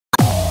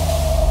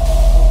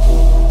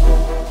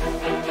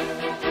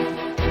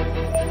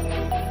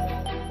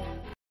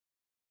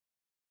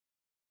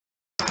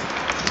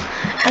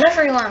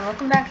everyone,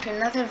 welcome back to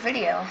another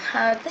video.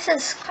 This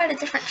is quite a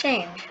different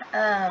change.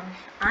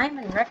 I'm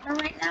in Rec Room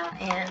right now,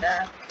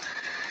 and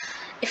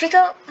if you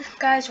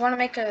guys want to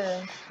make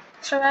a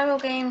survival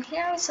game,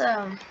 here's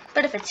a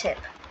bit of a tip.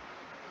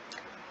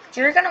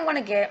 You're gonna want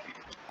to get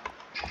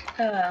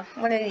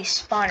one of these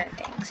spawner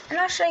things, and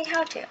I'll show you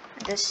how to in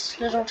this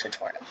little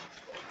tutorial.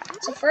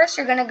 So first,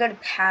 you're gonna go to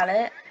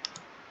Palette.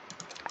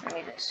 Let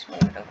me just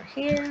move it over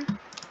here.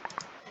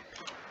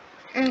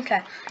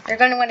 Okay, you're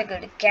going to want to go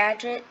to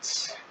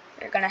Gadgets.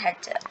 You're going to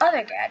head to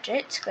Other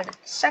Gadgets, go to the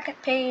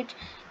second page,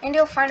 and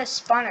you'll find a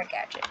spawner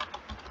gadget.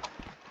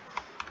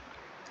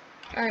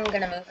 I'm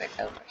going to move it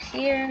over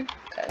here,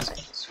 because I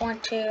just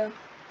want to.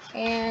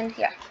 And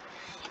yeah,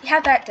 you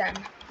have that done.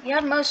 You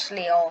have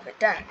mostly all of it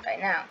done by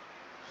now.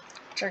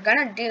 What you're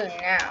going to do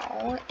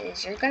now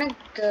is you're going to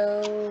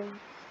go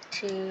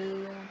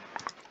to,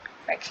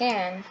 if I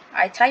can,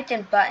 I typed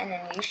in button,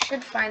 and you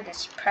should find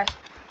this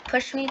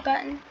push me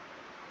button.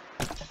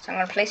 So I'm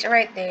going to place it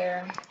right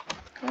there.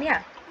 And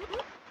yeah.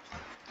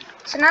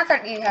 So now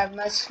that you have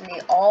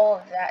mostly all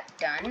of that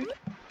done,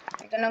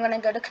 you're going to want to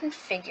go to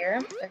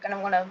Configure. You're going to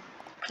want to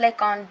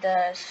click on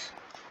the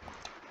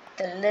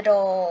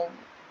little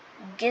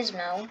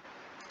gizmo.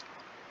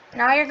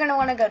 Now you're going to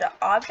want to go to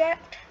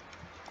Object.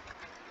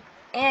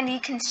 And you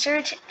can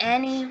search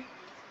any,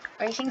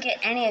 or you can get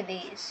any of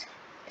these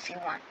if you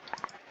want.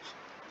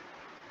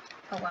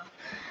 Oh well.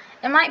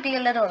 It might be a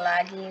little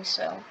laggy,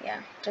 so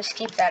yeah, just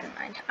keep that in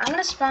mind. I'm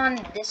gonna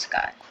spawn this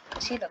guy,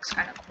 because he looks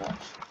kind of cool.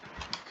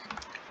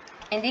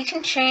 And you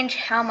can change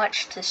how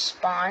much to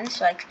spawn,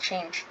 so I could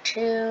change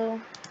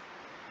 2.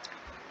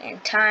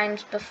 And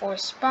times before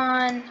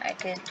spawn, I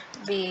could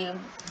be,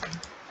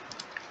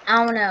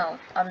 I don't know,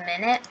 a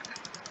minute,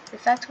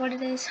 if that's what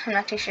it is. I'm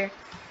not too sure.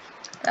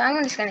 But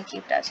I'm just gonna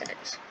keep it as it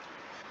is.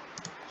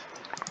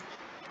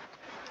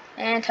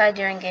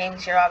 Anti-during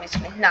games, you're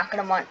obviously not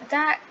going to want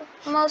that,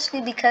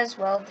 mostly because,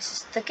 well, this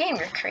is the game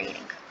you're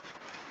creating.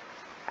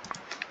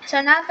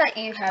 So now that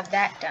you have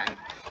that done,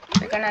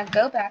 you're going to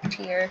go back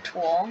to your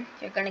tool,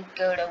 you're going to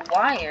go to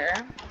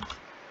wire,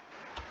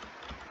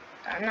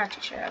 I'm not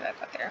too sure how that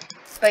got there,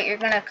 but you're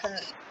going to,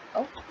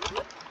 oh,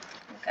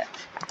 okay,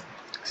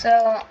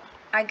 so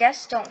I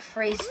guess don't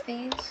freeze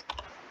these,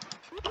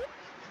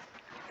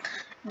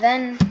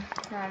 then,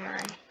 oh my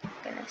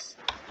goodness,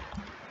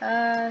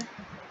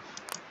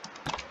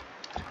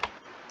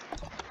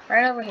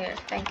 right over here,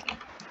 thank you.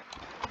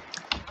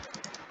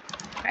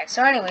 Alright,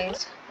 so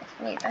anyways,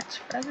 wait, that's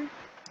further?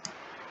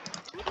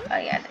 Oh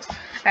yeah, it is.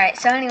 Alright,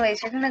 so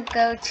anyways, you're gonna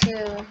go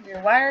to your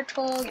wire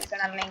tool, you're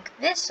gonna link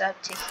this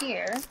up to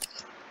here.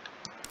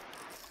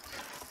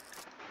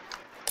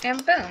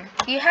 And boom,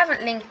 you have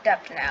it linked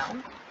up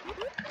now.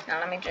 Now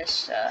let me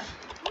just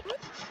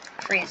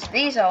freeze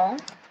these all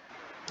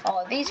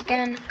of these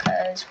again,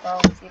 because,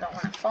 well, you don't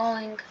want it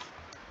falling.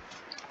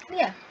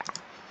 Yeah.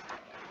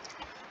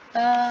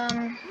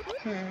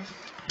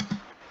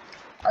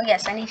 Oh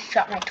yes, I need to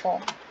drop my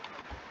tool.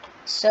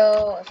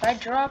 So if I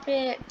drop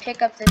it,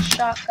 pick up this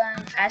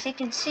shotgun, as you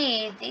can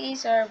see,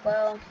 these are,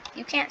 well,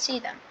 you can't see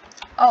them.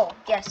 Oh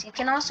yes, you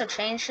can also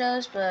change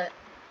those, but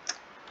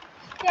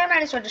yeah, I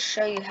might as well just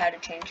show you how to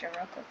change them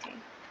real quickly.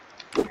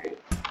 Alright.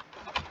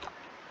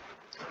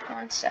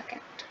 1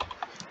 second.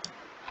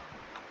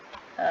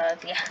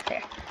 Yeah,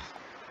 there.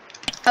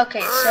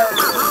 Okay,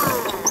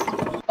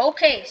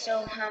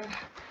 so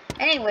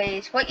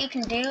anyways, what you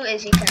can do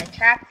is you can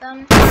attack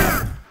them.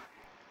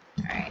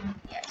 Alright,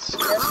 yes,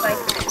 just like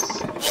this.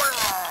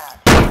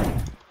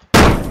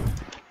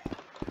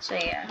 So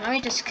yeah, let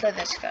me just kill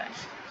this guy.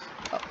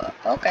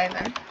 Okay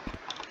then.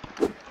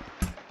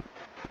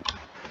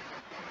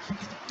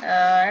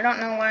 I don't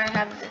know why I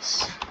have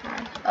this.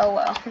 Oh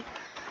well.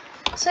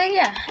 So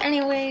yeah,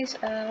 anyways,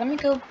 let me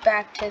go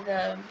back to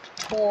the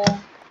tool.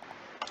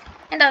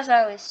 And as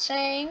I was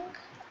saying,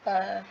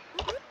 let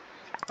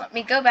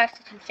me go back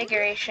to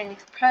configuration. You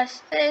can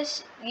press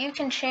this. You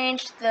can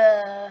change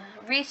the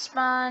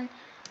respawn,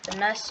 the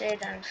message.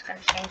 I'm just going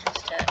to change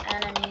this to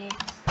enemy,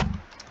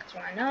 because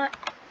why not?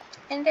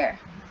 And there.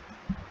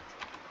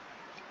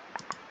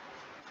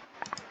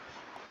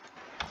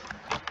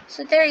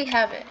 So there you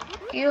have it.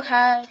 You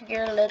have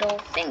your little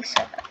thing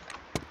set up.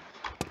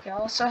 You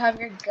also have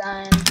your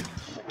gun,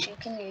 which you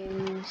can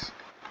use.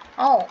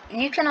 Oh,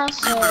 you can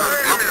also...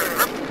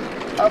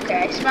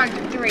 Okay, I spawned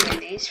 3 of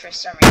these for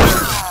some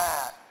reason.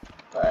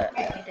 But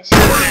let me just see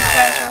these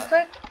guys real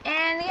quick,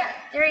 and yeah,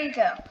 there you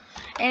go.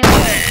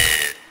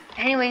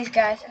 Anyways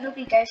guys, I hope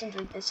you guys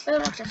enjoyed this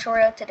little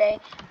tutorial today.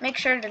 Make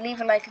sure to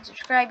leave a like and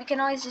subscribe. You can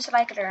always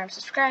dislike it or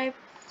unsubscribe.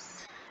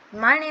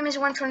 My name is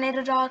One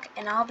Tornado Dog,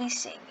 and I'll be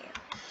seeing you.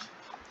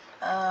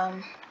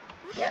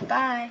 Yeah,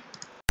 bye.